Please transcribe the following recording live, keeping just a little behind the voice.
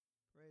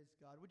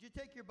God. Would you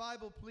take your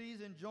Bible,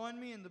 please, and join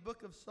me in the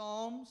book of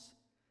Psalms,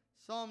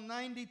 Psalm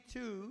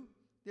 92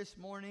 this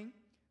morning.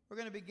 We're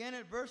going to begin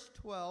at verse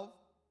 12,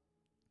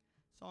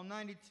 Psalm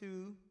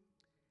 92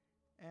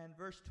 and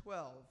verse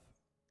 12.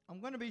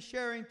 I'm going to be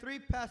sharing three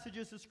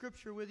passages of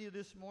Scripture with you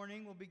this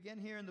morning. We'll begin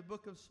here in the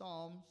book of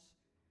Psalms,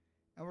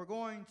 and we're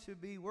going to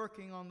be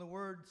working on the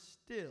word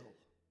still.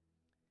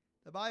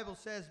 The Bible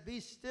says, "Be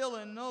still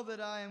and know that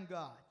I am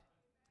God."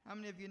 How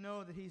many of you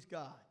know that He's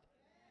God?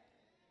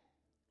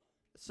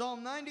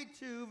 Psalm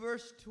 92,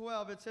 verse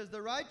 12, it says,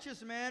 "The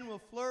righteous man will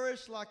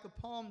flourish like a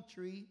palm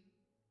tree.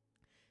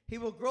 He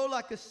will grow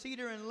like a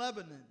cedar in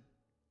Lebanon.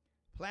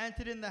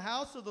 Planted in the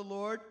house of the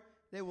Lord,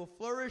 they will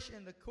flourish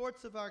in the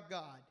courts of our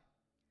God.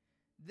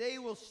 They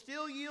will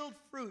still yield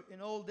fruit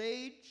in old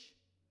age,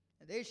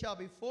 and they shall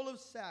be full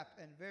of sap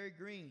and very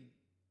green,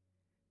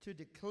 to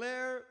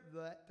declare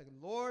that the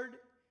Lord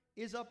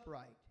is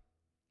upright.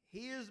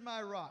 He is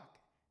my rock,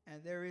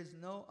 and there is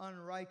no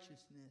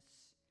unrighteousness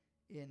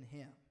in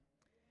Him."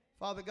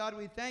 Father God,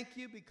 we thank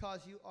you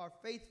because you are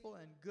faithful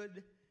and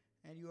good,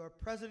 and you are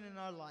present in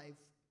our life.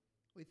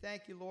 We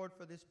thank you, Lord,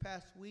 for this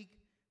past week,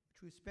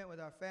 which we spent with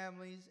our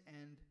families,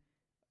 and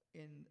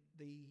in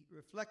the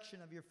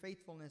reflection of your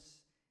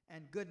faithfulness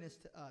and goodness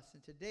to us.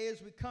 And today,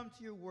 as we come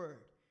to your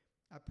word,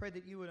 I pray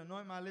that you would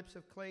anoint my lips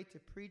of clay to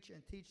preach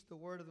and teach the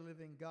word of the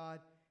living God,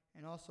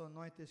 and also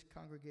anoint this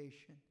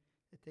congregation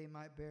that they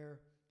might bear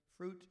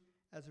fruit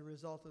as a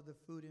result of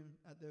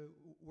the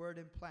word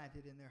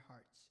implanted in their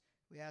hearts.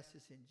 We ask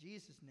this in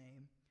Jesus'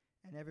 name,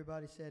 and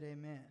everybody said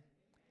amen.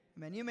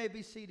 Amen. You may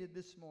be seated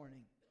this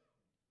morning.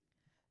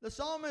 The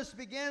psalmist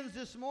begins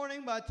this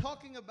morning by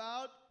talking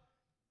about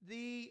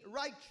the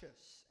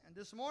righteous. And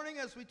this morning,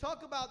 as we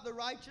talk about the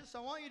righteous,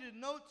 I want you to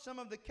note some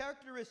of the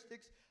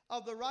characteristics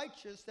of the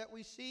righteous that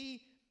we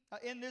see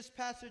in this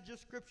passage of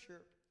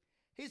Scripture.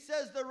 He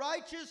says, "The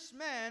righteous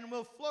man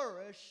will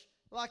flourish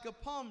like a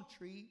palm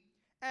tree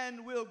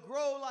and will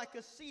grow like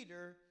a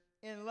cedar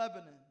in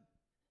Lebanon."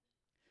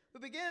 We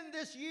begin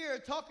this year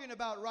talking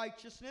about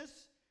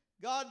righteousness.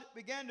 God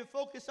began to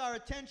focus our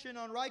attention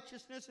on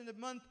righteousness in the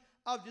month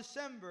of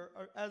December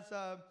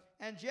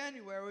and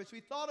January, as we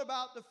thought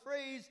about the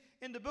phrase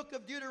in the book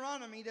of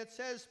Deuteronomy that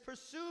says,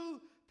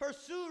 pursue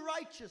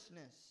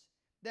righteousness,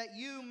 that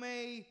you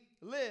may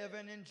live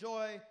and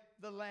enjoy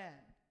the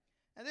land.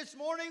 And this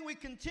morning we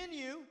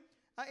continue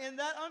in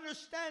that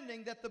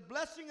understanding that the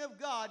blessing of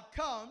God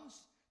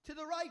comes to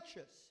the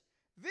righteous.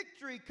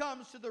 Victory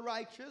comes to the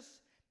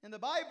righteous. And the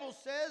Bible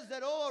says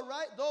that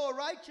though a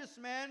righteous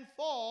man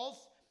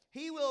falls,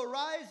 he will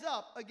rise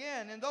up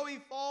again. And though he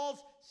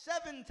falls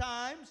seven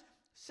times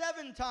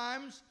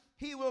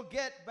he will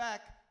get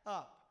back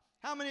up.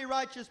 How many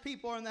righteous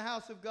people are in the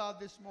house of God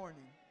this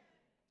morning?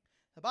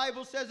 The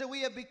Bible says that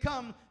we have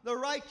become the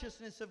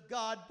righteousness of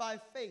God by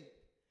faith.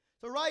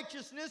 So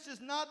righteousness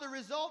is not the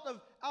result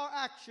of our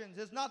actions.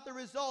 It's not the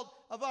result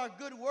of our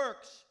good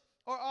works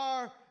or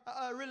our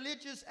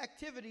religious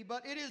activity,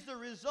 but it is the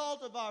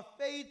result of our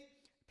faith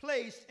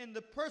placed in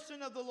the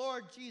person of the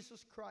Lord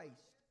Jesus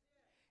Christ.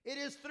 It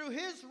is through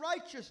His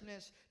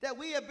righteousness that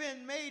we have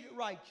been made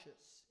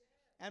righteous.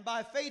 And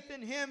by faith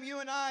in Him, you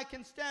and I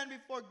can stand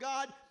before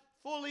God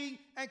fully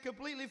and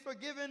completely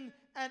forgiven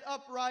and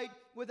upright,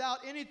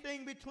 without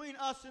anything between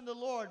us and the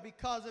Lord,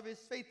 because of His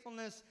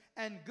faithfulness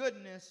and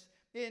goodness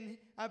in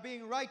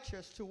being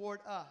righteous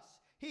toward us.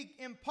 He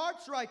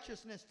imparts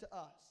righteousness to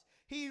us.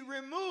 He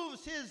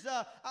removes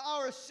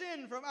our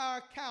sin from our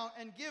account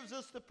and gives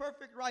us the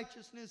perfect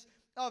righteousness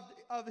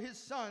of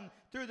His Son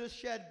through the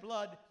shed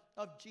blood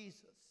of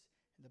Jesus.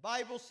 And the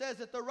Bible says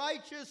that the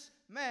righteous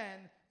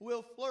man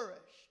will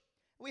flourish.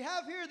 We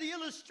have here the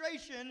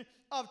illustration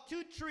of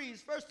two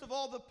trees. First of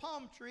all, the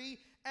palm tree,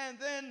 and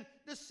then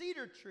the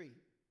cedar tree.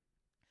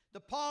 The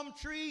palm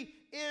tree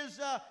is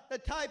the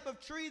type of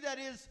tree that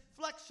is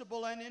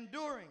flexible and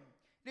enduring.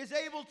 It is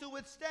able to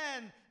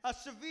withstand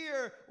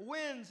severe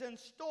winds and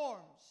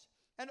storms,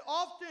 and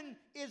often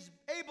is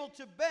able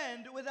to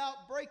bend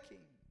without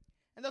breaking.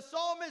 And the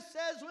psalmist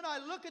says, when I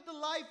look at the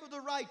life of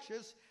the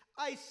righteous,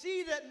 I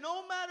see that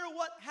no matter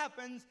what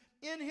happens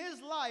in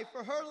his life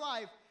or her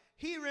life,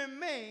 he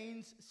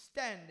remains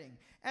standing.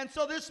 And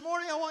so this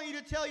morning I want you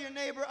to tell your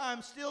neighbor,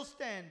 I'm still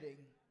standing.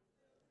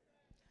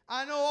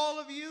 I know all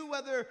of you,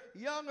 whether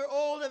young or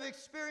old, have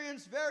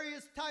experienced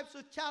various types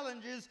of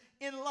challenges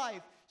in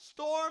life.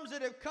 Storms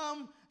that have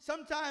come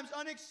sometimes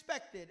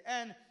unexpected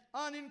and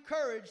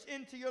unencouraged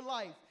into your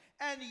life.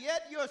 And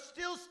yet you're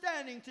still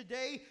standing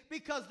today,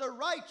 because the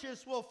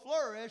righteous will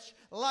flourish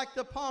like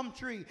the palm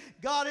tree.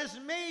 God has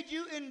made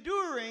you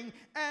enduring,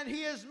 and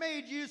He has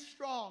made you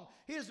strong.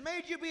 He has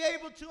made you be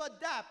able to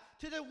adapt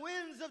to the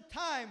winds of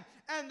time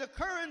and the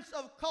currents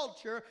of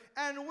culture.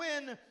 And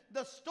when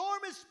the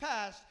storm is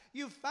past,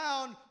 you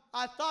found,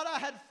 I thought I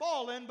had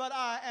fallen, but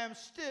I am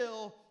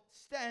still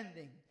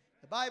standing.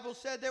 The Bible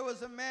said there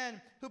was a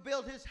man who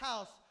built his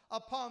house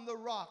upon the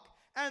rock.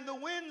 And the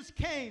winds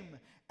came,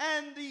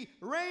 and the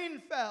rain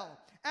fell,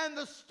 and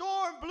the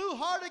storm blew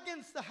hard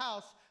against the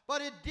house,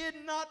 but it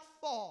did not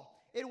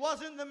fall. It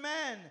wasn't the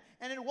man,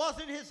 and it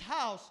wasn't his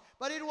house,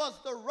 but it was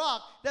the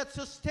rock that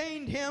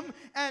sustained him.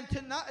 And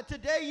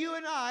today you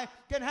and I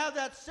can have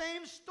that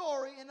same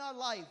story in our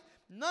life.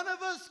 None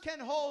of us can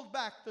hold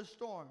back the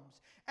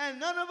storms, and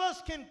none of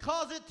us can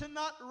cause it to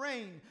not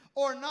rain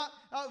or not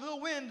the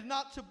wind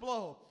not to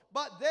blow.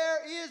 But there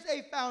is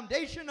a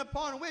foundation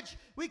upon which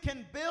we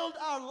can build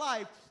our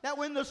life, that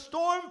when the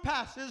storm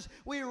passes,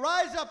 we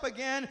rise up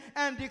again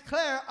and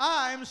declare,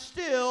 I'm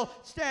still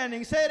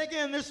standing. Say it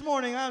again this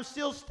morning, I'm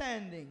still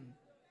standing.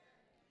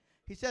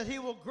 He says he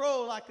will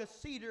grow like a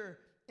cedar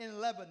in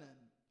Lebanon.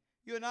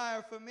 You and I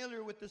are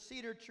familiar with the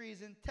cedar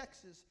trees in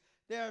Texas.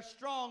 They are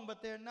strong,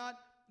 but they're not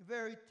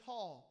very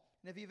tall.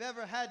 And if you've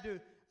ever had to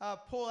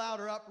pull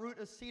out or uproot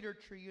a cedar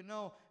tree, you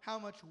know how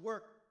much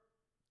work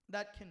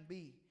that can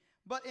be.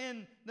 But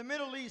in the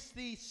Middle East,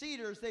 the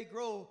cedars, they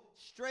grow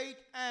straight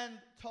and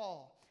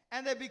tall.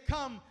 And they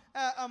become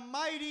a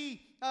mighty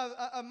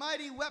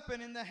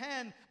weapon in the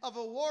hand of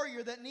a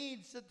warrior that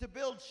needs to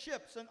build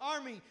ships. An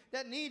army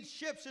that needs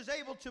ships is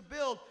able to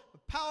build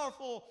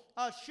powerful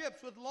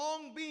ships with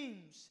long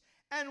beams.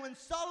 And when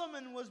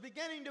Solomon was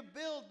beginning to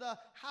build the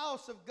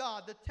house of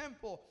God, the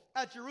temple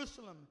at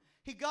Jerusalem,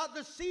 he got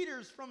the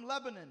cedars from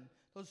Lebanon.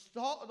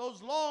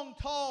 Those long,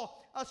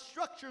 tall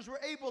structures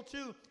were able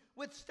to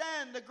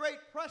withstand the great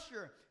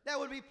pressure that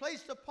would be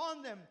placed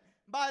upon them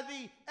by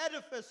the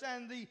edifice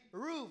and the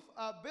roof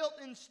built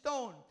in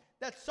stone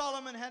that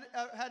Solomon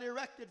had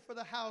erected for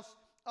the house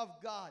of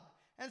God.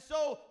 And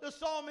so the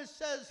psalmist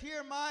says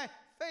here, my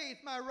faith,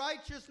 my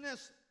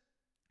righteousness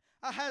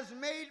has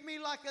made me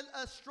like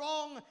a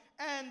strong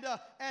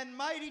and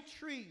mighty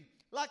tree,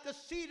 like a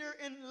cedar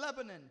in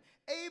Lebanon,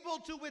 able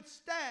to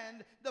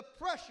withstand the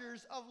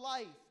pressures of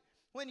life.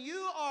 When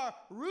you are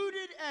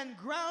rooted and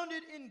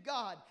grounded in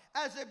God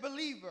as a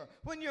believer,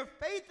 when your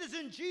faith is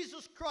in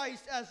Jesus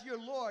Christ as your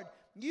Lord,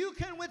 you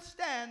can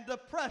withstand the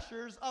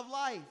pressures of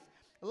life.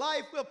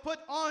 Life will put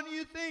on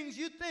you things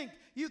you think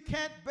you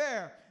can't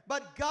bear.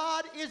 But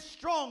God is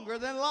stronger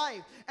than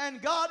life.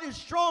 And God is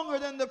stronger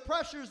than the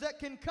pressures that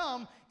can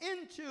come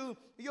into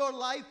your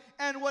life.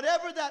 And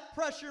whatever that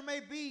pressure may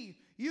be,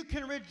 you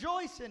can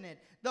rejoice in it.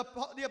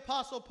 The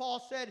Apostle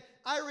Paul said,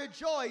 I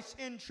rejoice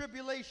in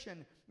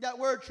tribulation. That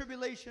word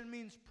tribulation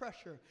means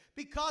pressure.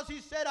 Because he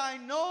said, I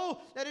know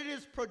that it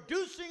is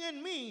producing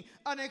in me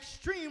an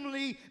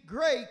extremely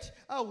great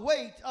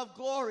weight of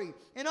glory.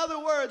 In other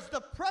words,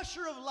 the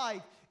pressure of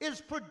life is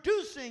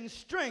producing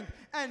strength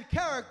and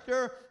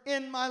character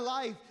in my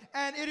life.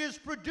 And it is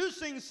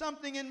producing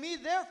something in me.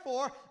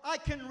 Therefore, I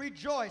can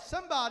rejoice.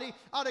 Somebody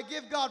ought to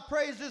give God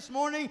praise this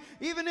morning.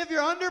 Even if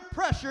you're under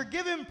pressure,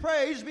 give him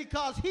praise,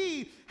 because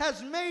he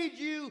has made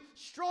you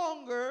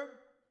stronger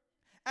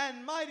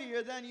and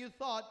mightier than you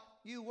thought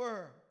you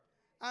were.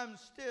 I'm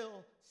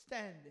still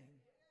standing.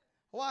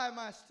 Why am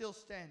I still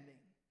standing?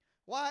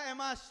 Why am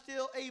I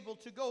still able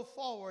to go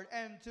forward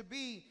and to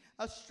be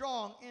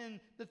strong in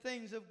the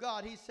things of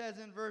God? He says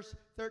in verse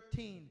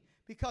 13,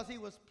 because he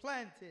was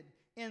planted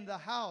in the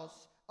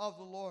house of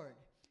the Lord.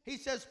 He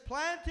says,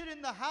 planted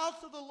in the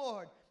house of the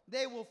Lord,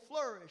 they will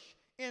flourish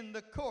in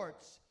the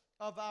courts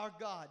of our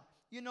God.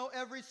 You know,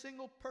 every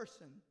single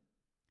person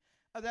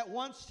that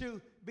wants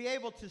to be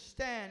able to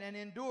stand and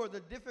endure the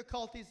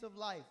difficulties of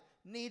life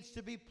needs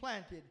to be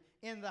planted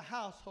in the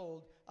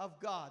household of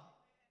God.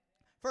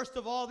 First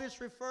of all,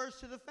 this refers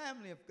to the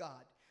family of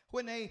God.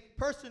 When a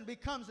person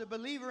becomes a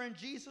believer in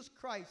Jesus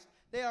Christ,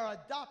 they are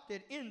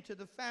adopted into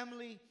the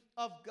family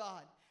of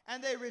God.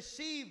 And they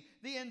receive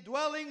the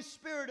indwelling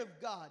Spirit of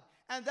God.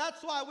 And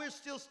that's why we're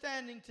still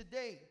standing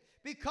today.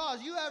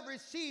 Because you have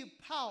received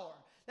power.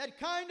 That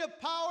kind of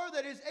power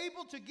that is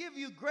able to give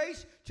you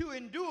grace to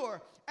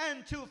endure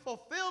and to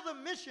fulfill the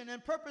mission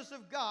and purpose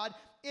of God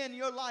in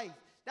your life.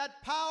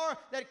 That power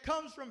that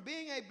comes from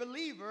being a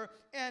believer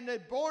and a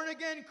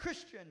born-again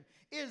Christian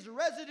is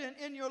resident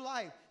in your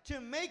life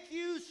to make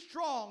you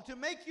strong, to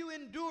make you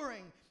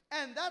enduring.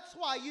 And that's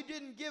why you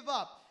didn't give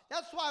up.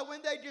 That's why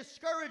when they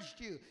discouraged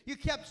you, you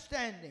kept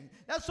standing.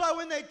 That's why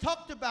when they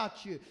talked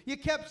about you, you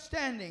kept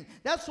standing.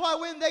 That's why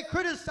when they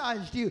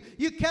criticized you,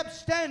 you kept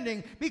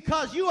standing,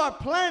 because you are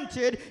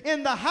planted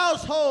in the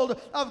household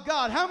of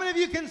God. How many of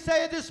you can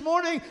say it this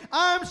morning?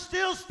 I'm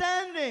still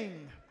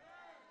standing.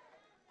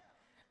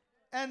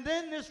 And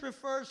then this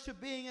refers to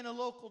being in a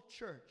local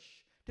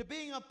church, to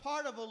being a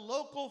part of a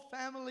local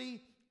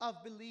family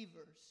of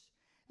believers.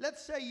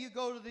 Let's say you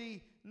go to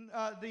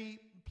the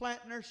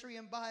plant nursery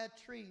and buy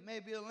a tree,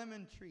 maybe a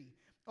lemon tree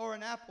or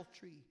an apple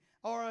tree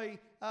or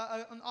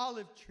an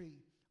olive tree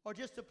or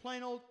just a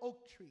plain old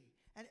oak tree.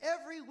 And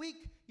every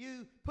week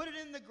You put it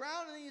in the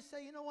ground, and then you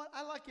say, you know what,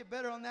 I like it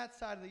better on that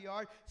side of the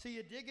yard. So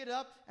you dig it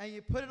up, and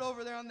you put it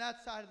over there on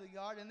that side of the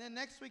yard. And then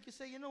next week you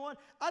say, you know what,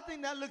 I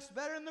think that looks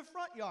better in the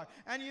front yard.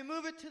 And you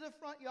move it to the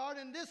front yard,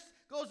 and this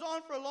goes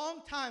on for a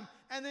long time.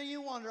 And then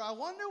you wonder, I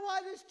wonder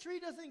why this tree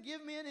doesn't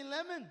give me any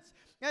lemons.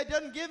 It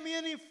doesn't give me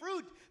any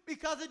fruit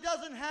because it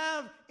doesn't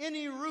have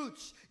any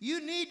roots.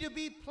 You need to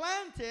be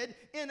planted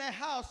in a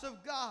house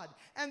of God.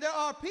 And there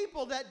are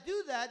people that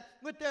do that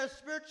with their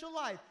spiritual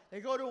life. They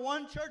go to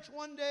one church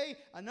one day,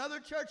 another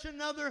church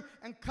another,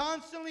 and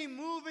constantly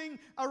moving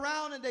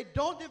around, and they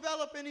don't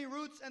develop any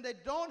roots, and they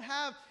don't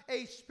have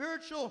a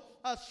spiritual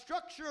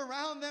structure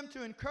around them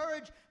to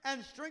encourage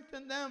and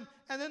strengthen them.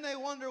 And then they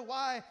wonder,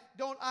 why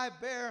don't I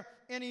bear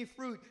any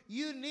fruit?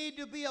 You need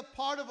to be a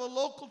part of a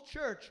local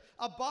church,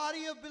 a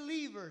body of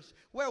believers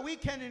where we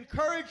can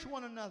encourage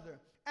one another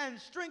and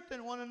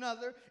strengthen one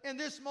another in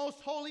this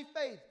most holy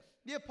faith.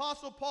 The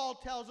Apostle Paul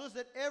tells us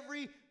that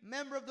every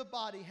member of the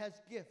body has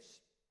gifts.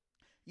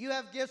 You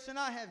have gifts and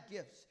I have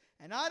gifts.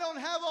 And I don't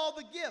have all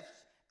the gifts,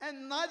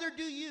 and neither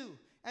do you.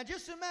 And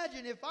just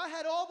imagine, if I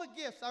had all the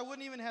gifts, I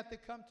wouldn't even have to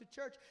come to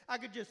church. I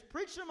could just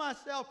preach to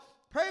myself,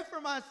 pray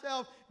for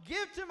myself,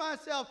 give to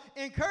myself,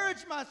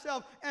 encourage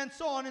myself, and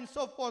so on and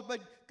so forth.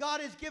 But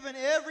God has given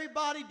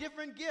everybody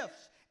different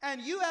gifts. And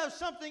you have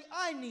something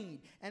I need,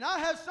 and I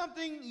have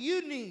something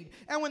you need.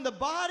 And when the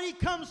body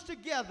comes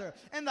together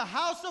and the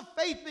house of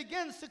faith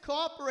begins to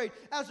cooperate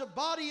as a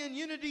body in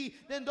unity,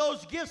 then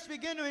those gifts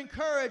begin to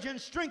encourage and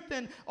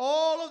strengthen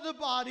all of the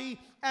body,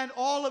 and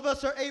all of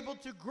us are able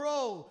to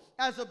grow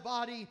as a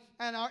body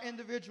and our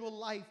individual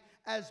life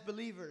as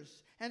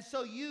believers. And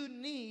so you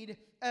need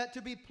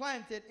to be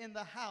planted in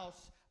the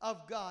house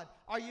of God.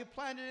 Are you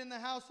planted in the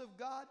house of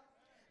God?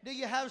 Do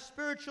you have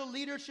spiritual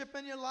leadership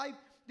in your life?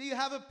 Do you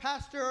have a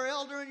pastor or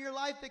elder in your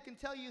life that can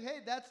tell you, hey,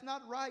 that's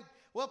not right?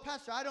 Well,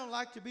 pastor, I don't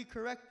like to be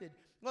corrected.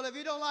 Well, if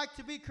you don't like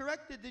to be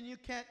corrected, then you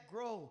can't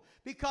grow.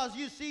 Because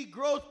you see,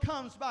 growth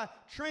comes by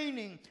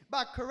training,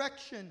 by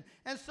correction.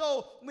 And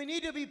so we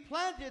need to be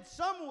planted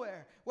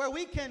somewhere where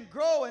we can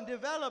grow and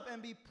develop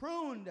and be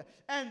pruned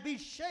and be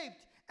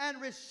shaped and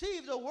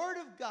receive the word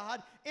of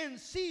God in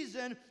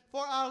season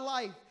for our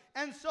life.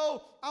 And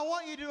so I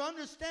want you to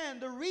understand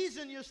the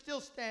reason you're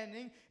still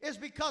standing is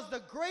because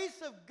the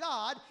grace of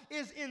God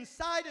is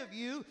inside of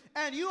you,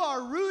 and you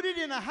are rooted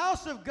in a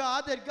house of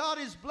God that God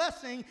is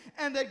blessing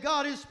and that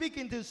God is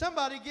speaking to.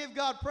 Somebody give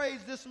God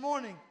praise this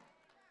morning.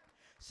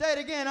 Say it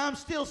again, I'm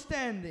still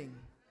standing.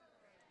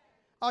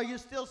 Are you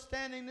still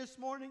standing this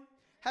morning?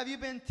 Have you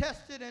been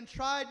tested and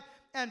tried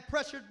and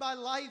pressured by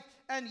life,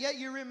 and yet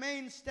you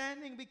remain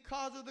standing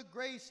because of the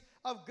grace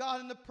of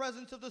God and the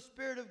presence of the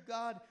Spirit of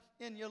God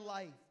in your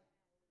life?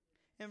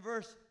 In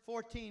verse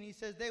 14, he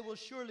says, they will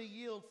surely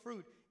yield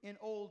fruit in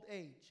old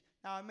age.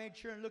 Now, I made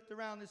sure and looked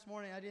around this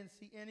morning. I didn't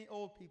see any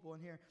old people in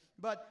here.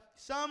 But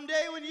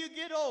someday when you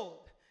get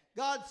old,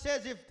 God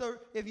says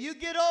if you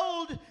get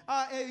old,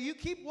 if you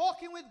keep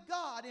walking with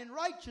God in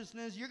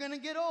righteousness, you're going to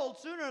get old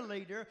sooner or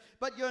later,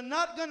 but you're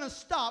not going to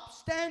stop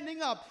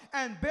standing up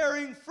and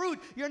bearing fruit.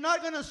 You're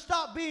not going to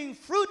stop being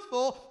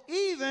fruitful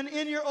even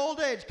in your old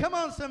age. Come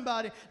on,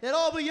 somebody. Let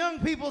all the young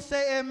people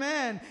say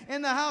amen.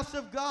 In the house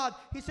of God,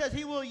 he says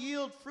he will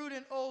yield fruit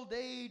in old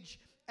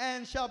age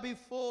and shall be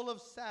full of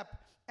sap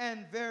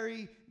and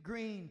very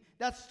green.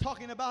 That's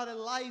talking about a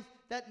life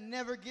that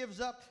never gives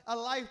up, a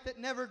life that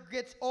never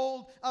gets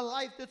old, a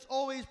life that's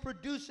always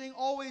producing,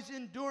 always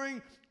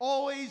enduring,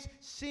 always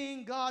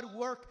seeing God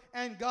work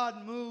and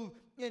God move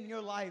in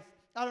your life.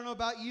 I don't know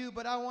about you,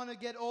 but I want to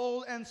get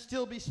old and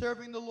still be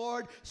serving the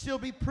Lord, still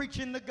be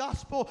preaching the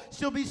gospel,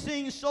 still be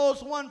seeing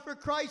souls won for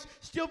Christ,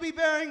 still be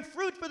bearing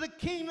fruit for the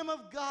kingdom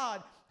of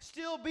God,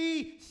 still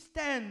be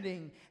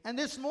standing. And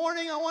this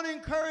morning I want to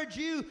encourage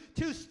you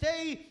to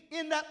stay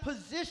in that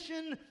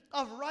position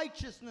of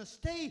righteousness.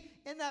 Stay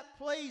in that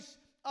place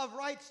of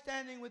right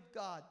standing with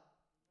God.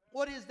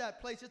 What is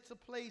that place? It's a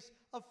place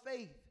of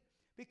faith.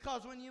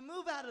 Because when you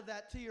move out of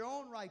that to your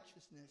own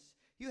righteousness,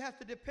 you have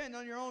to depend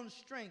on your own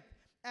strength,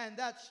 and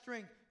that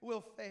strength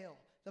will fail.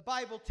 The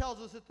Bible tells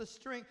us that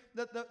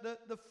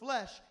the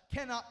flesh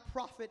cannot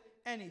profit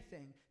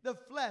anything. The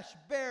flesh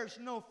bears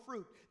no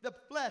fruit. The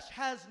flesh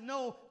has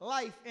no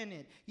life in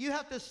it. You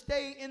have to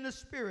stay in the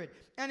Spirit.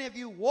 And if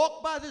you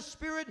walk by the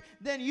Spirit,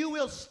 then you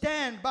will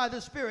stand by the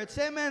Spirit.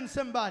 Say amen,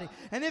 somebody.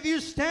 And if you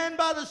stand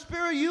by the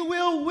Spirit, you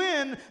will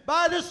win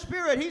by the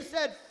Spirit. He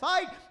said,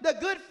 fight the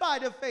good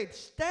fight of faith.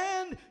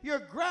 Stand your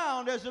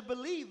ground as a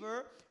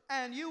believer,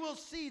 and you will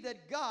see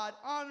that God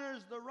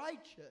honors the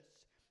righteous,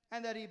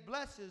 and that he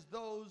blesses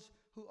those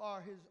who are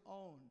his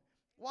own.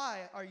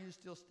 Why are you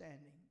still standing?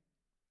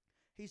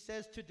 He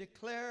says to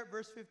declare,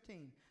 verse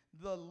 15,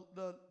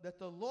 that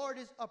the Lord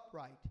is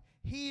upright.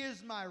 He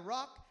is my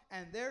rock,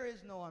 and there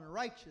is no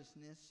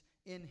unrighteousness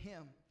in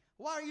him.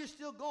 Why are you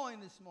still going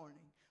this morning?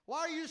 Why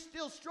are you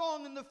still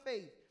strong in the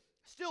faith?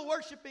 Still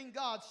worshiping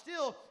God,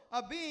 still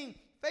being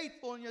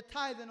faithful in your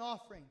tithe and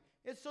offering?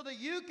 It's so that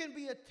you can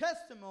be a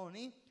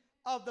testimony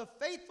of the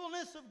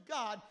faithfulness of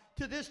God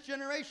to this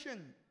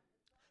generation.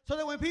 So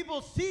that when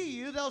people see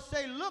you, they'll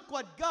say, look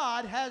what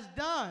God has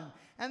done.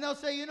 And they'll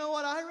say, you know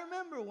what, I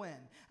remember when.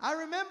 I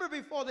remember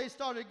before they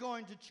started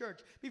going to church,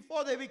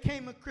 before they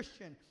became a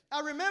Christian.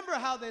 I remember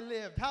how they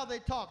lived, how they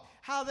talked,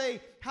 how they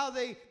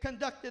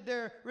conducted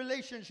their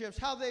relationships,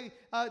 how they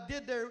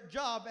did their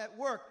job at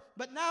work.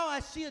 But now I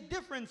see a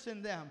difference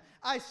in them.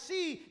 I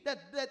see that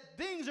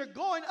things are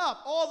going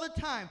up all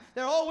the time.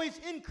 They're always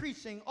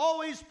increasing,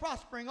 always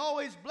prospering,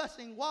 always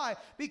blessing. Why?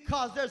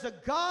 Because there's a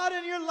God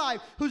in your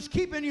life who's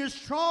keeping you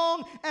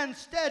strong and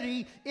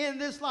steady in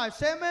this life.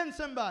 Say amen,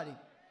 somebody.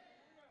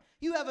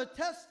 You have a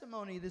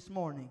testimony this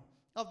morning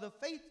of the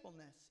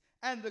faithfulness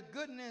and the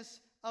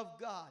goodness of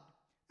God.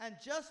 And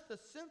just the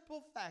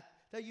simple fact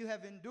that you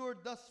have endured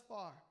thus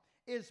far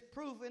is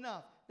proof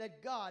enough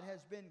that God has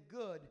been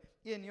good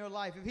in your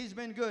life. If he's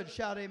been good,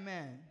 shout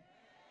amen.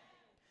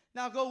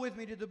 Now go with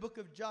me to the book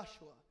of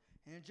Joshua.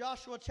 And in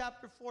Joshua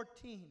chapter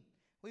 14,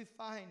 we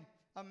find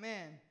a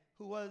man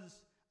who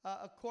was,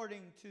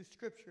 according to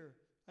Scripture,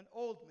 an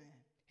old man.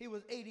 He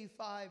was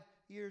 85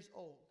 years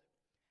old.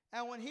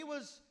 And when he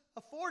was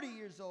 40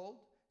 years old,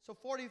 so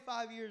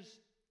 45 years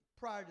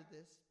prior to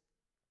this,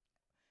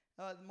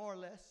 more or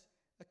less,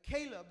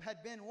 Caleb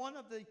had been one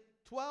of the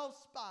 12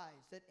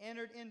 spies that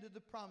entered into the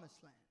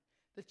promised land.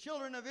 The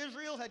children of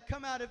Israel had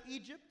come out of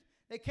Egypt.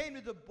 They came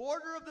to the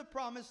border of the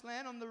promised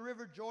land on the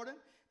river Jordan,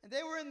 and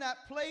they were in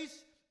that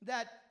place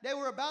that they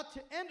were about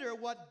to enter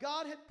what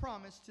God had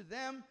promised to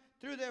them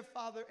through their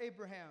father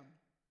Abraham.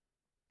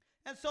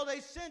 And so they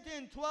sent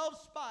in 12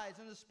 spies,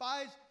 and the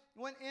spies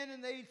went in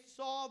and they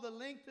saw the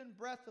length and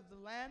breadth of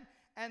the land,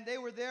 and they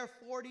were there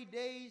 40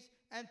 days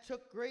and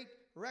took great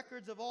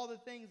records of all the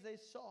things they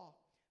saw.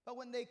 But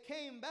when they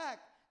came back,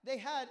 they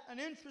had an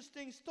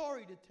interesting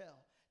story to tell.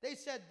 They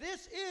said,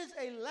 this is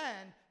a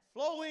land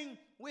flowing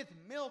with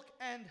milk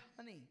and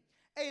honey,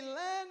 a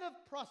land of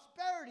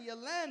prosperity, a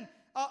land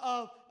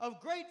of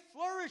great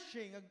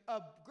flourishing,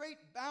 of great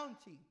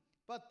bounty.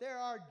 But there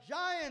are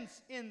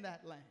giants in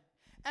that land.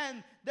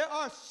 And there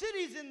are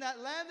cities in that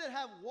land that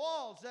have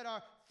walls that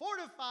are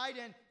fortified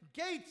and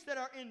gates that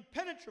are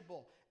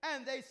impenetrable.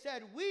 And they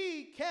said,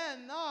 we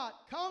cannot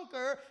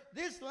conquer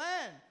this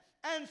land.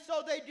 And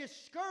so they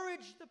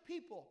discouraged the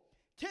people.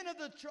 10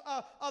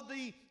 of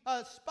the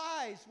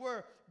spies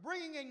were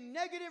bringing a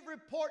negative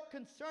report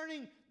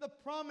concerning the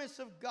promise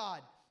of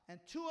God. And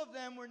 2 of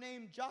them were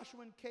named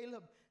Joshua and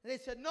Caleb. And they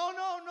said,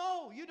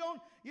 no, you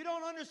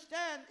don't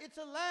understand. It's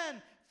a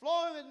land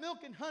flowing with milk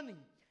and honey.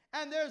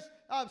 And there's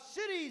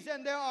cities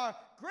and there are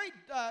great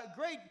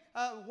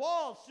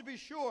walls, to be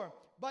sure.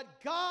 But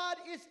God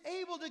is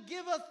able to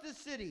give us this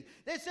city.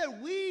 They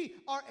said, we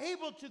are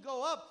able to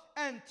go up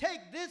and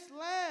take this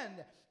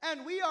land.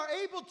 And we are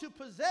able to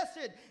possess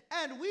it.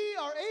 And we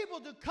are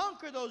able to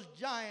conquer those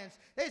giants.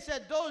 They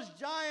said, those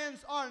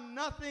giants are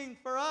nothing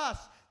for us.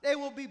 They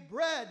will be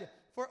bread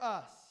for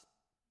us.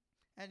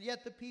 And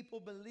yet the people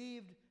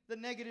believed the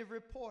negative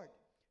report.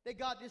 They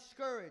got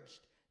discouraged.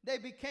 They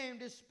became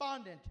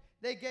despondent.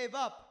 They gave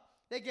up.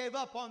 They gave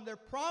up on their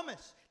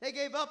promise. They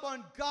gave up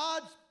on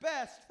God's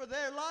best for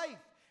their life.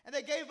 And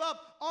they gave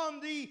up on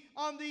the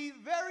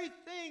very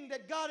thing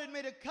that God had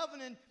made a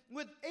covenant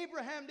with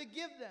Abraham to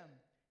give them.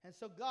 And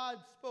so God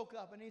spoke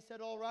up and he said,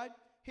 all right,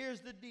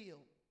 here's the deal.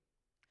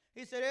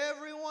 He said,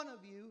 every one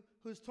of you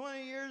who's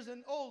 20 years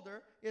and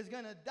older is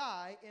going to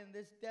die in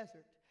this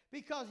desert.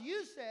 Because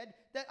you said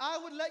that I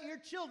would let your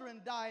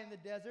children die in the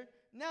desert.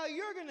 Now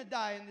you're going to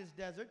die in this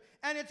desert.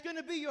 And it's going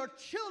to be your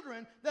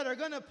children that are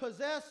going to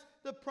possess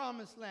the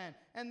promised land.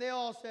 And they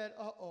all said,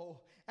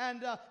 uh-oh.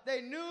 And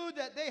they knew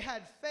that they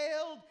had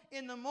failed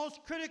in the most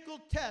critical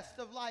test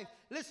of life.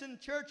 Listen,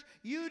 church,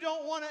 you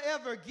don't want to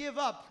ever give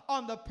up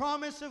on the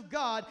promise of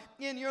God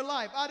in your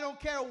life. I don't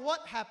care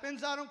what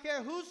happens. I don't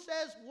care who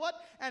says what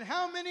and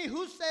how many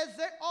who says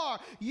there are.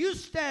 You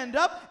stand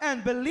up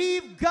and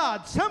believe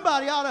God.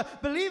 Somebody ought to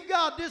believe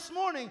God this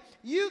morning.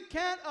 You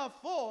can't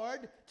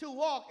afford to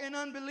walk in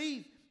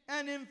unbelief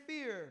and in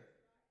fear.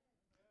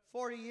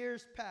 40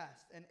 years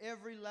passed, and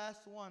every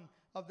last one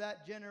of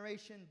that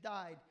generation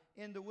died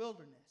in the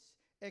wilderness,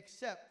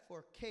 except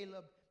for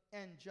Caleb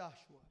and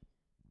Joshua.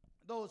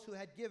 Those who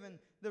had given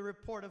the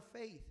report of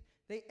faith.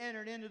 They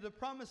entered into the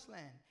promised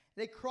land.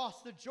 They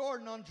crossed the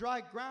Jordan on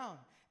dry ground.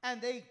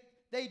 And they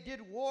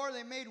did war.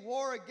 They made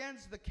war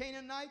against the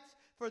Canaanites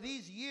for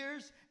these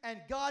years. And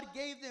God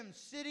gave them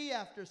city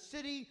after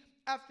city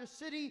after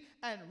city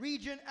and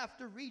region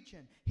after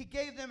region. He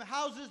gave them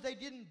houses they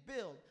didn't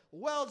build,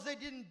 wells they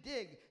didn't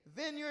dig,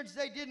 vineyards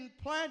they didn't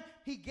plant.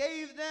 He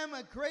gave them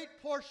a great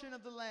portion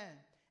of the land.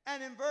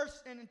 And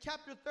in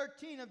chapter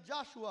 13 of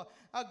Joshua,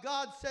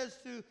 God says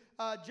to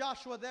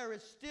Joshua, there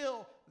is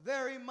still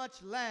very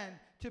much land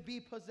to be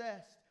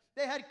possessed.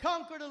 They had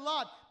conquered a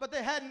lot, but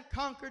they hadn't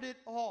conquered it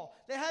all.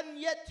 They hadn't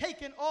yet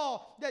taken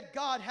all that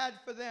God had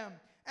for them.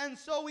 And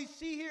so we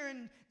see here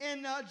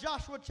in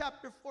Joshua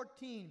chapter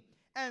 14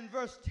 and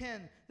verse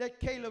 10 that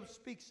Caleb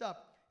speaks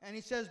up. And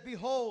he says,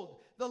 behold,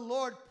 the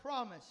Lord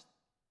promised.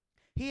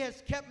 He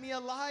has kept me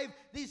alive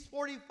these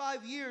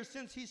 45 years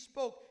since he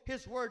spoke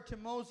his word to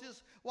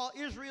Moses while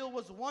Israel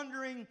was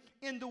wandering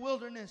in the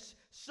wilderness.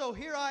 So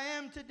here I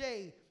am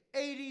today,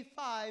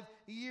 85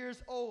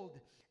 years old.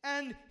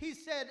 And he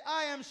said,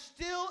 I am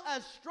still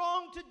as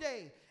strong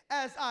today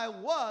as I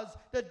was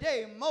the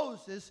day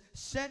Moses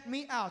sent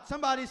me out.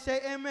 Somebody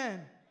say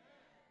amen.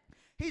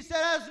 He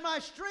said, as my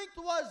strength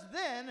was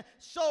then,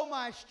 so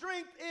my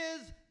strength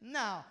is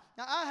now.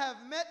 Now, I have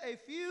met a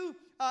few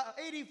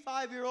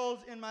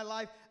 85-year-olds in my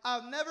life.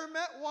 I've never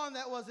met one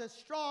that was as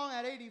strong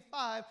at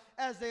 85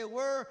 as they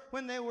were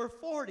when they were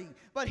 40.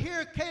 But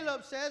here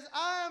Caleb says,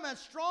 I am as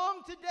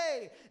strong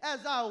today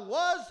as I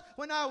was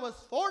when I was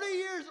 40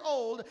 years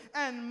old,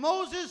 and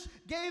Moses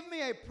gave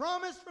me a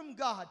promise from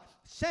God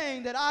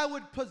saying that I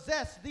would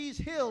possess these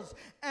hills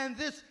and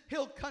this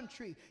hill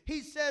country. He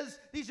says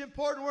these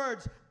important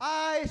words,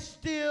 I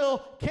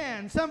still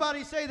can.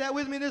 Somebody say that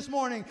with me this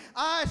morning.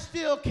 I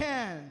still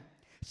can.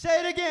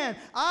 Say it again.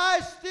 I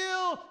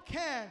still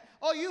can.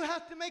 Oh, you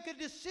have to make a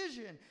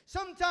decision.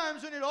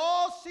 Sometimes when it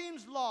all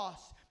seems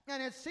lost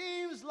and it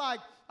seems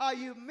like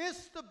you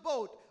missed the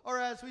boat, or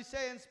as we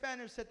say in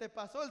Spanish, se te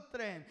pasó el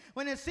tren.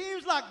 When it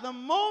seems like the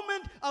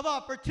moment of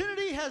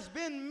opportunity has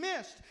been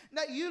missed,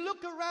 that you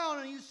look around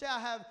and you say, I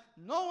have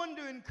no one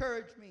to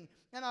encourage me,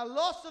 and I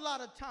lost a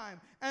lot of time,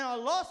 and I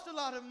lost a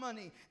lot of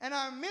money, and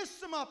I missed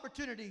some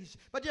opportunities.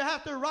 But you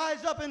have to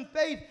rise up in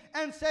faith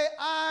and say,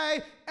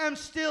 I am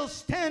still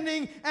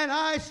standing, and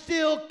I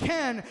still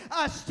can.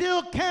 I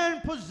still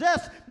can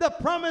possess the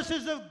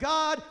promises of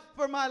God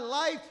for my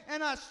life,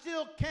 and I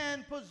still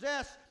can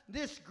possess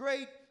this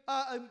great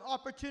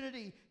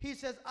opportunity. He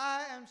says,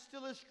 I am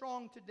still as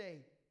strong today.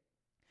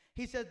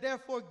 He said,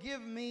 therefore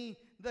give me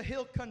the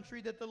hill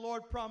country that the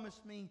Lord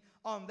promised me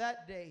on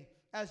that day,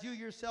 as you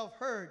yourself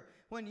heard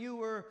when you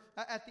were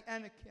at the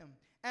Anakim.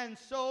 And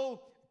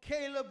so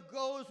Caleb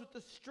goes with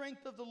the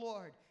strength of the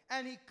Lord,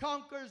 and he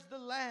conquers the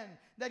land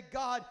that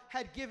God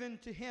had given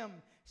to him,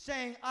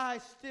 saying, I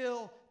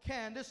still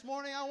can. This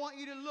morning I want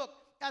you to look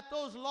at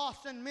those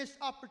lost and missed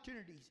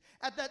opportunities.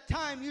 At that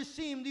time you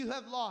seemed you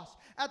have lost.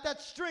 At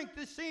that strength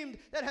it seemed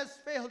that has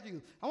failed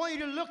you. I want you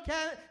to look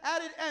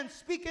at it and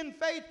speak in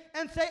faith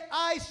and say,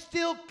 I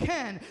still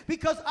can,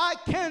 because I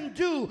can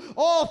do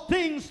all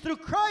things through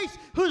Christ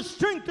who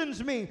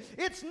strengthens me.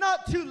 It's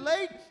not too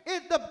late.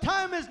 The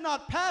time is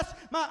not past.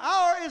 My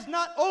hour is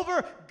not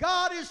over.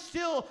 God is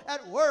still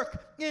at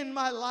work in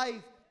my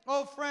life.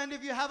 Oh, friend,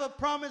 if you have a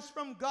promise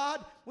from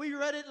God, we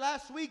read it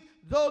last week,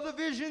 though the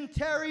vision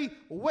tarry,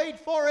 wait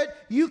for it.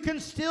 You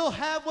can still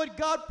have what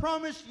God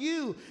promised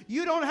you.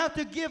 You don't have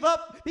to give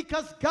up,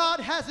 because God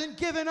hasn't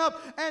given up,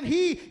 and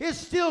he is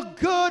still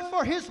good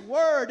for his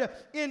word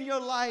in your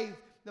life.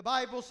 The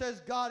Bible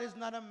says God is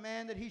not a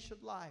man that he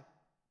should lie,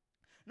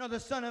 nor the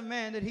Son of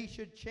Man that he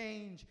should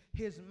change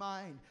his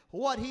mind.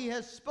 What he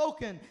has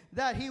spoken,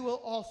 that he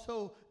will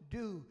also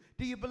do.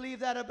 Do you believe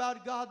that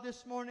about God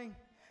this morning?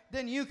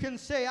 Then you can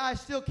say, I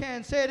still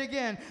can. Say it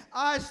again.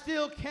 I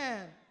still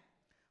can.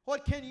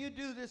 What can you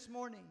do this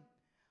morning?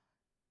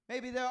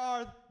 Maybe there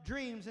are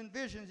dreams and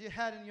visions you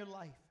had in your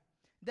life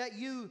that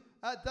you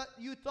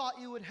thought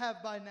you would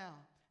have by now,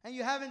 and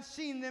you haven't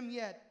seen them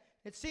yet.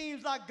 It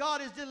seems like God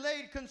is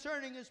delayed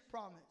concerning his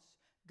promise.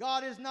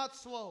 God is not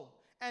slow,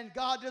 and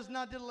God does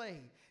not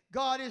delay.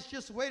 God is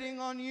just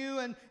waiting on you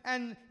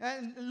and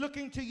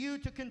looking to you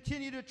to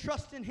continue to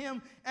trust in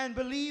him and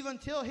believe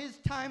until his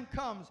time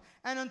comes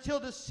and until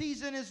the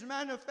season is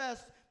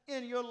manifest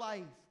in your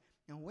life.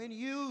 And when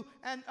you,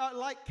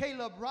 like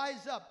Caleb,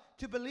 rise up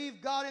to believe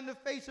God in the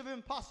face of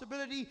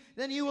impossibility,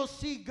 then you will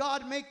see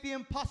God make the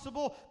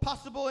impossible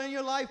possible in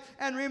your life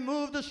and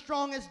remove the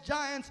strongest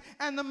giants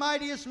and the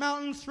mightiest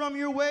mountains from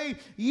your way.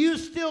 You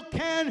still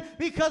can,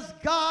 because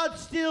God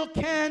still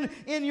can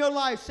in your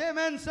life. Say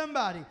amen,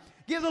 somebody.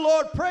 Give the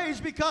Lord praise,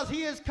 because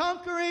he is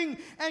conquering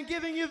and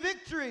giving you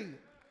victory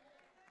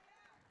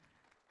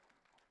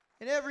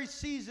in every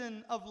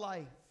season of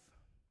life.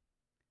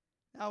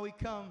 Now we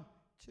come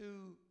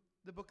to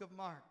the book of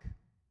Mark.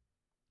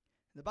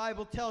 The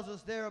Bible tells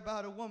us there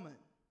about a woman.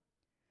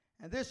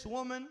 And this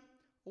woman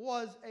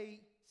was a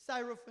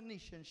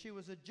Syrophoenician. She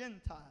was a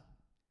Gentile,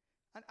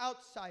 an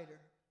outsider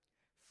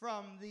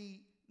from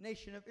the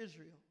nation of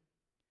Israel.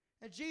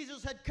 And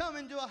Jesus had come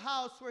into a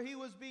house where he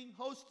was being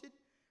hosted,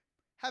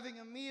 having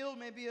a meal,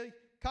 maybe a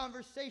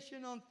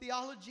conversation on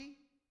theology.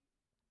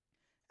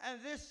 And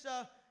this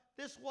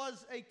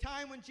was a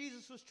time when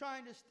Jesus was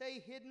trying to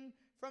stay hidden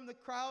from the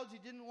crowds. He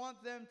didn't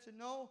want them to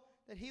know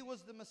that he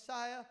was the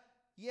Messiah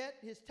yet.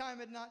 His time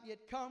had not yet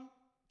come.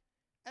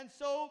 And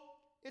so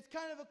it's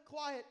kind of a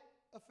quiet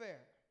affair.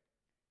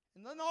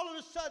 And then all of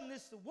a sudden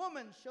this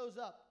woman shows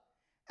up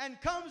and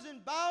comes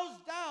and bows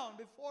down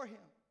before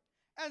him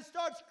and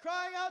starts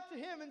crying out to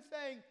him and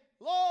saying,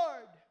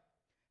 Lord,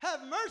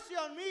 have mercy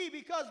on me,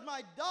 because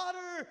my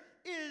daughter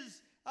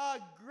is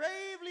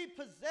gravely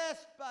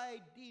possessed by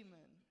a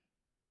demon.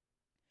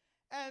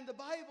 And the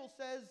Bible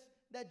says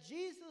that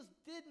Jesus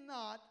did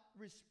not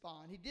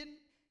respond.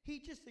 He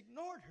just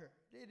ignored her.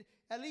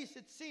 At least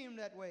it seemed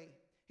that way.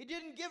 He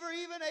didn't give her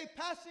even a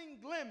passing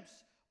glimpse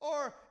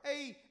or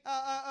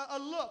a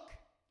look.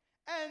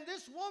 And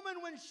this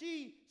woman, when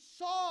she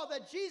saw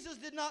that Jesus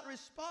did not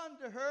respond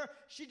to her,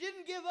 she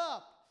didn't give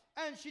up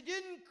and she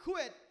didn't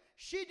quit.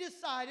 She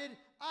decided,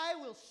 I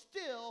will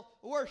still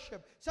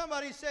worship.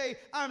 Somebody say,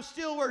 I'm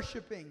still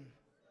worshiping.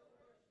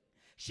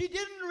 She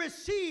didn't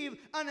receive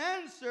an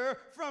answer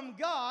from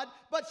God,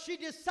 but she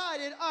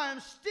decided, I am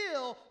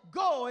still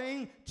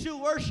going to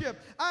worship.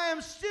 I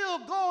am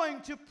still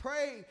going to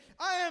pray.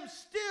 I am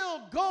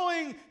still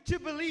going to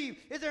believe.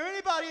 Is there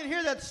anybody in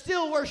here that's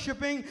still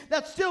worshiping,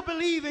 that's still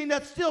believing,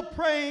 that's still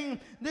praying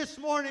this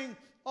morning?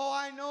 Oh,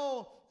 I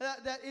know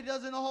that it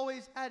doesn't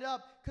always add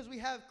up because we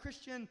have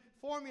Christian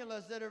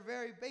formulas that are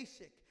very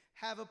basic.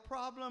 Have a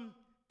problem,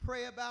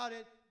 pray about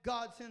it,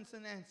 God sends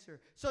an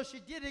answer. So she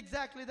did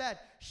exactly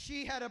that.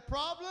 She had a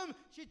problem.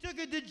 She took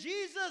it to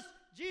Jesus.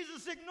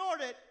 Jesus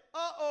ignored it.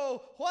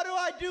 Uh-oh, what do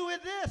I do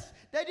with this?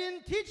 They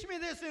didn't teach me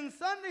this in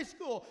Sunday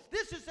school.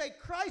 This is a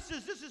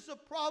crisis. This is a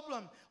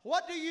problem.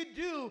 What do you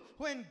do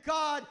when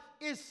God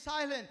is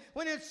silent?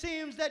 When it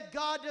seems that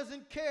God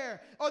doesn't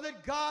care or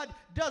that God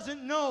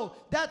doesn't know?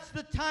 That's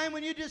the time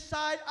when you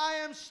decide, I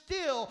am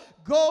still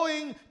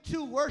going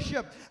to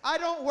worship. I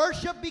don't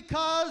worship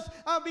because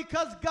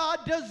God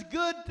does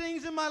good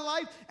things in my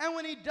life, and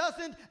when He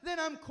doesn't, then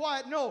I'm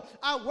quiet. No,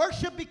 I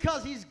worship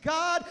because He's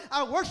God.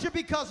 I worship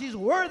because He's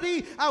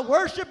worthy. I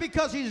worship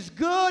because He's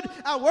good.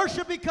 I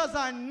worship because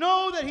I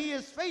know that He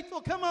is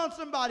faithful. Come on,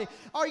 somebody.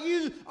 Are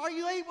you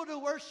able to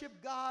worship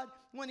God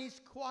when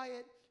He's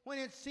quiet? When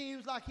it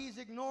seems like He's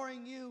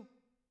ignoring you?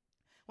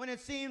 When it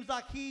seems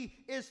like He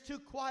is too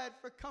quiet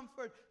for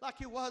comfort, like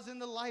He was in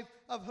the life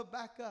of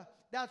Habakkuk?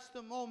 That's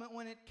the moment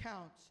when it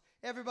counts.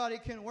 Everybody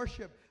can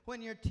worship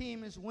when your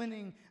team is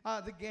winning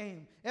the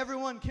game.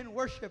 Everyone can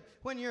worship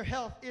when your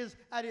health is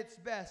at its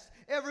best.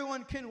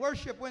 Everyone can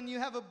worship when you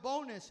have a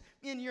bonus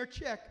in your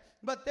check.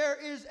 But there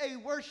is a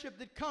worship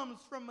that comes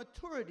from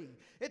maturity.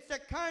 It's a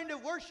kind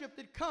of worship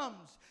that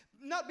comes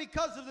not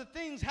because of the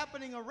things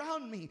happening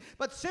around me,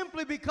 but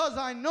simply because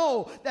I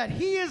know that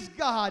He is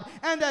God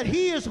and that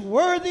He is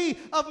worthy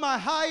of my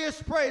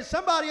highest praise.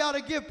 Somebody ought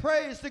to give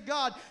praise to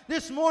God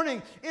this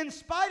morning. In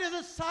spite of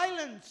the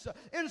silence,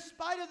 in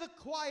spite of the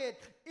quiet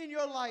in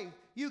your life,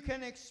 you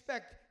can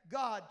expect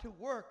God to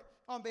work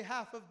on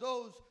behalf of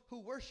those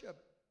who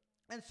worship.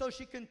 And so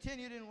she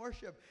continued in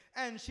worship,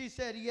 and she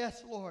said,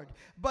 yes, Lord.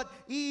 But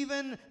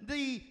even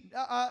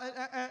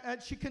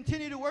she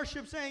continued to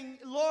worship, saying,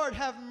 Lord,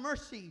 have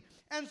mercy.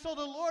 And so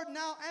the Lord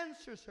now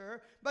answers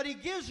her, but He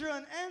gives her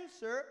an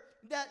answer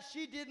that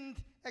she didn't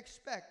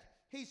expect.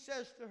 He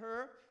says to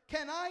her,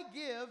 can I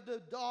give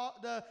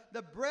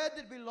the bread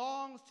that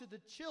belongs to the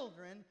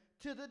children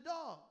to the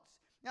dogs?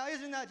 Now,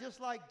 isn't that just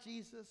like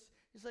Jesus?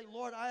 He's like,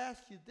 Lord, I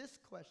asked you this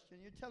question.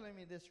 You're telling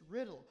me this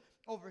riddle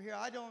over here.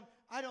 I don't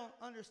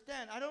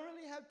understand. I don't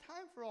really have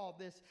time for all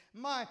this.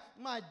 My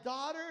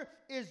daughter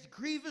is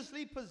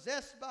grievously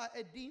possessed by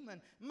a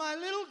demon. My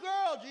little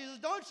girl, Jesus,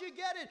 don't you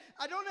get it?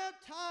 I don't have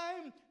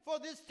time for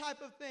this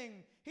type of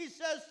thing. He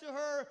says to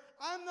her,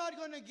 I'm not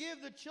going to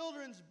give the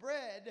children's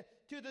bread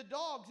to the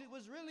dogs. It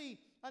was really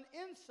an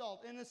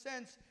insult in a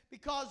sense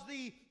because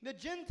the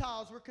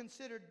Gentiles were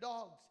considered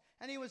dogs.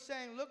 And He was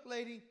saying, look,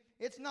 lady,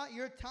 it's not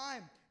your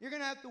time. You're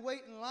going to have to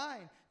wait in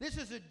line. This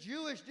is a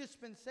Jewish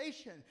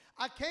dispensation.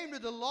 I came to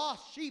the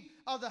lost sheep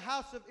of the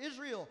house of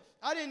Israel.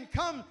 I didn't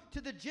come to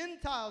the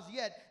Gentiles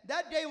yet.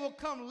 That day will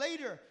come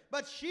later.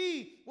 But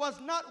she was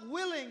not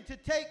willing to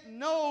take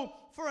no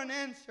for an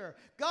answer.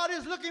 God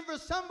is looking for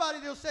somebody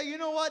that'll say, you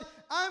know what?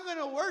 I'm going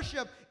to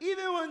worship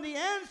even when the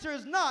answer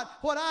is not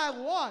what I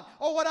want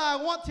or what I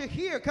want to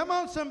hear. Come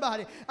on,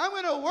 somebody. I'm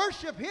going to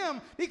worship Him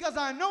because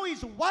I know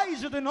He's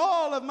wiser than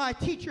all of my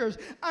teachers.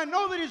 I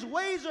know that His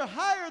ways are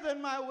higher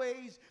than my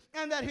ways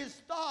and that His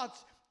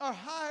thoughts are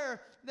higher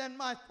than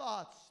my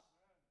thoughts.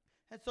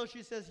 And so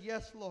she says,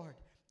 yes, Lord.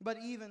 But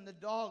even the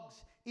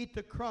dogs eat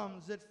the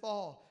crumbs that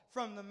fall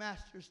from the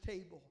master's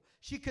table.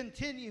 She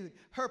continued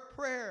her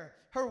prayer,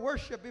 her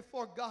worship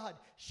before God.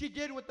 She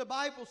did what the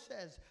Bible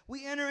says.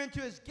 We enter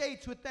into His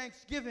gates with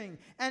thanksgiving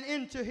and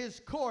into His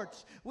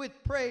courts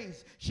with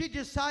praise. She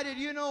decided,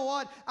 you know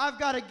what? I've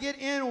got to get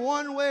in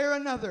one way or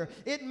another.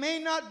 It may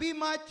not be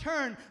my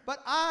turn,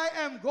 but I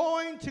am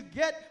going to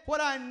get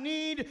what I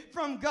need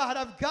from God.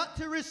 I've got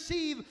to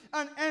receive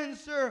an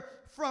answer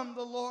from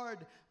the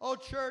Lord. Oh,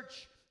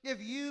 church,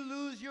 if you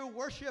lose your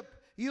worship,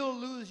 you'll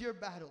lose your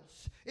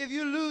battles. If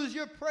you lose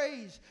your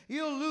praise,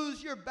 you'll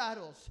lose your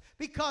battles.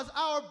 Because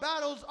our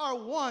battles are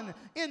won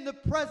in the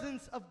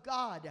presence of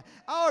God.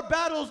 Our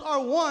battles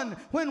are won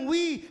when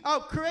we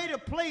create a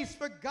place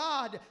for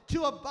God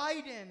to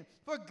abide in,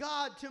 for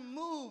God to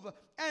move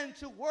and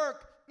to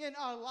work in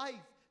our life.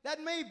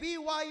 That may be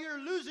why you're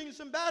losing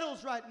some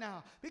battles right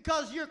now,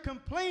 because you're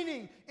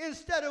complaining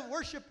instead of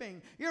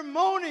worshiping. You're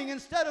moaning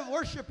instead of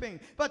worshiping.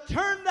 But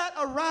turn that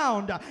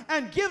around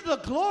and give the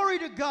glory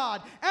to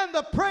God and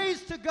the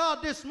praise to God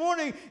this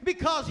morning,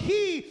 because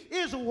He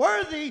is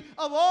worthy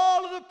of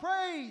all of the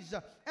praise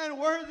and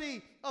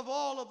worthy of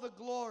all of the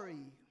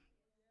glory.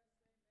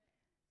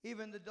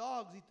 Even the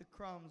dogs eat the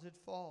crumbs that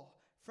fall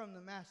from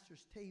the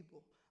master's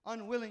table.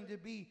 Unwilling to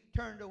be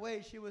turned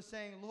away, she was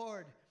saying,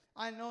 Lord,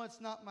 I know it's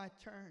not my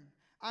turn.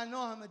 I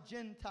know I'm a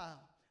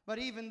Gentile, but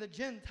even the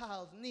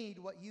Gentiles need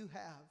what you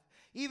have.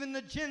 Even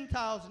the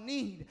Gentiles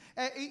need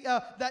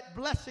that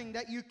blessing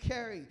that you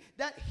carry,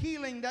 that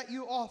healing that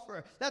you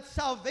offer, that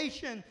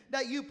salvation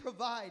that you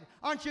provide.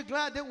 Aren't you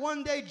glad that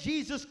one day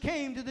Jesus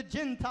came to the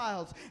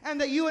Gentiles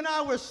and that you and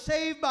I were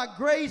saved by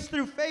grace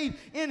through faith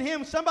in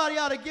him? Somebody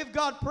ought to give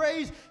God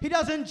praise. He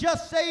doesn't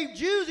just save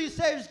Jews, he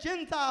saves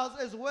Gentiles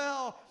as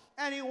well.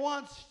 And he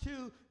wants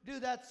to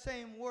do that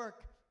same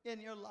work in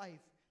your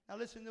life. Now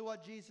listen to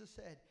what Jesus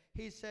said.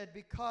 He said,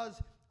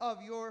 because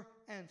of your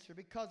answer,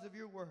 because of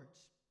your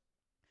words.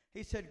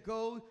 He said,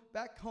 go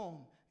back home.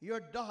 Your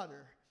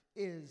daughter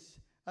is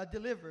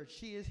delivered.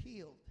 She is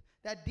healed.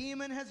 That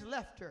demon has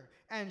left her,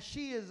 and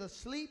she is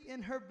asleep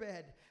in her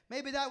bed.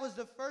 Maybe that was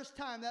the first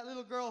time that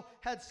little girl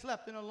had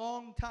slept in a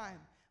long time.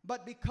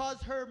 But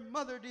because her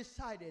mother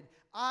decided,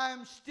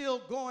 I'm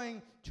still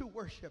going to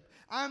worship.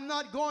 I'm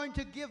not going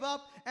to give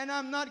up, and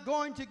I'm not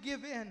going to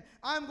give in.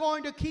 I'm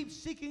going to keep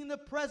seeking the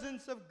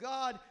presence of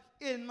God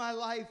in my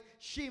life.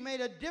 She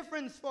made a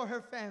difference for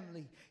her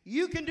family.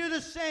 You can do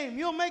the same.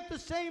 You'll make the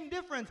same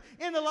difference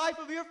in the life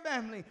of your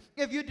family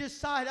if you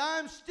decide,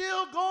 I'm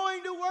still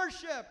going to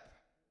worship.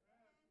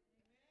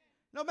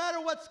 No matter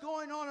what's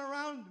going on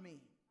around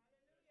me.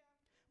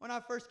 When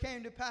I first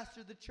came to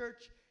pastor the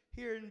church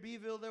here in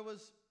Beeville, there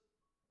was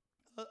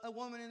a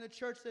woman in the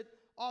church that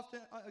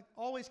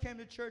always came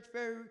to church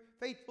very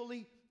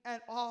faithfully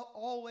and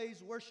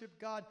always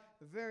worshiped God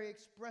very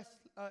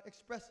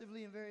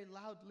expressively and very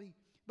loudly.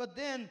 But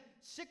then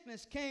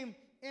sickness came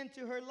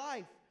into her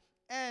life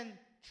and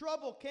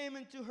trouble came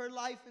into her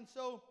life, and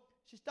so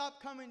she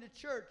stopped coming to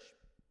church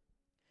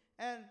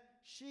and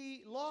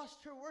she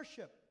lost her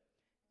worship.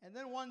 And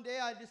then one day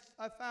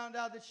I found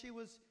out that she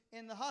was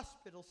in the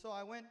hospital, so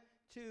I went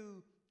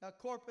to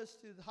Corpus,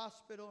 to the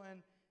hospital,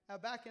 and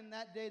back in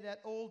that day,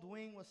 that old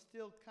wing was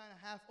still kind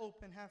of half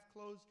open, half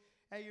closed.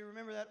 And you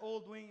remember that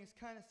old wing is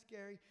kind of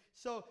scary.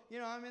 So,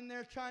 I'm in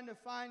there trying to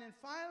find, and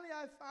finally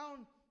I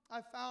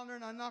found her,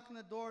 and I knocked on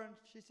the door, and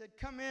she said,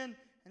 come in.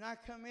 And I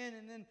come in,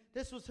 and then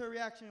this was her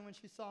reaction when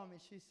she saw me.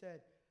 She said,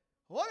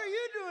 what are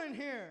you doing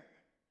here?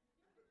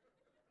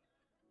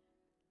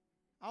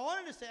 I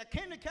wanted to say, I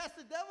came to cast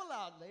the devil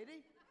out,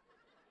 lady.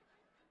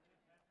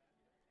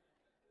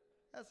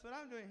 That's what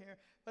I'm doing here.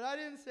 But I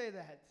didn't say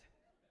that.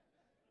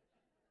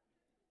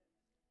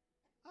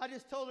 I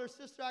just told her,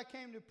 sister, I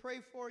came to pray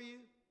for you.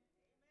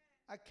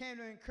 I came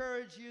to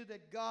encourage you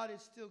that God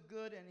is still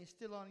good and he's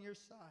still on your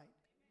side.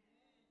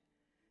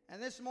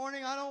 And this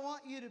morning, I don't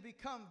want you to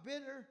become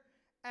bitter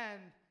and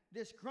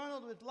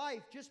disgruntled with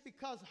life just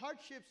because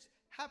hardships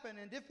happen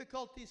and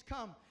difficulties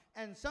come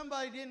and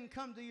somebody didn't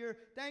come to your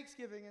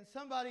Thanksgiving and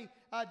somebody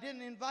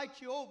didn't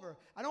invite you over.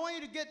 I don't want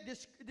you to get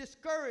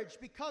discouraged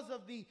because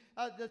of the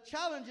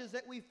challenges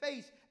that we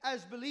face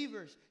as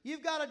believers.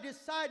 You've got to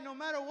decide, no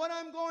matter what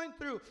I'm going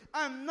through,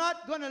 I'm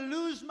not going to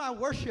lose my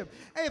worship.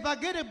 Hey, if I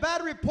get a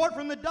bad report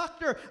from the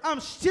doctor, I'm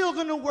still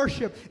going to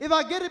worship. If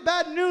I get a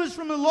bad news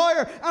from the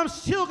lawyer, I'm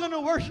still going to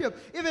worship.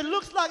 If it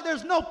looks like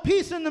there's no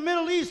peace in the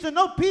Middle East and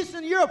no peace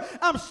in Europe,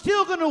 I'm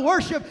still going to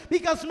worship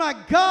because my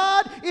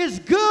God is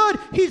good.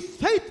 He's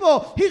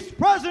faithful. He's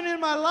present in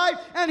my life,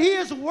 and he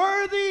is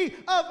worthy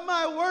of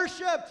my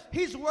worship.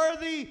 He's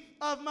worthy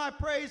of my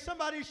praise.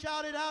 Somebody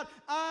shouted out,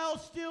 I'll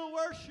still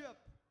worship.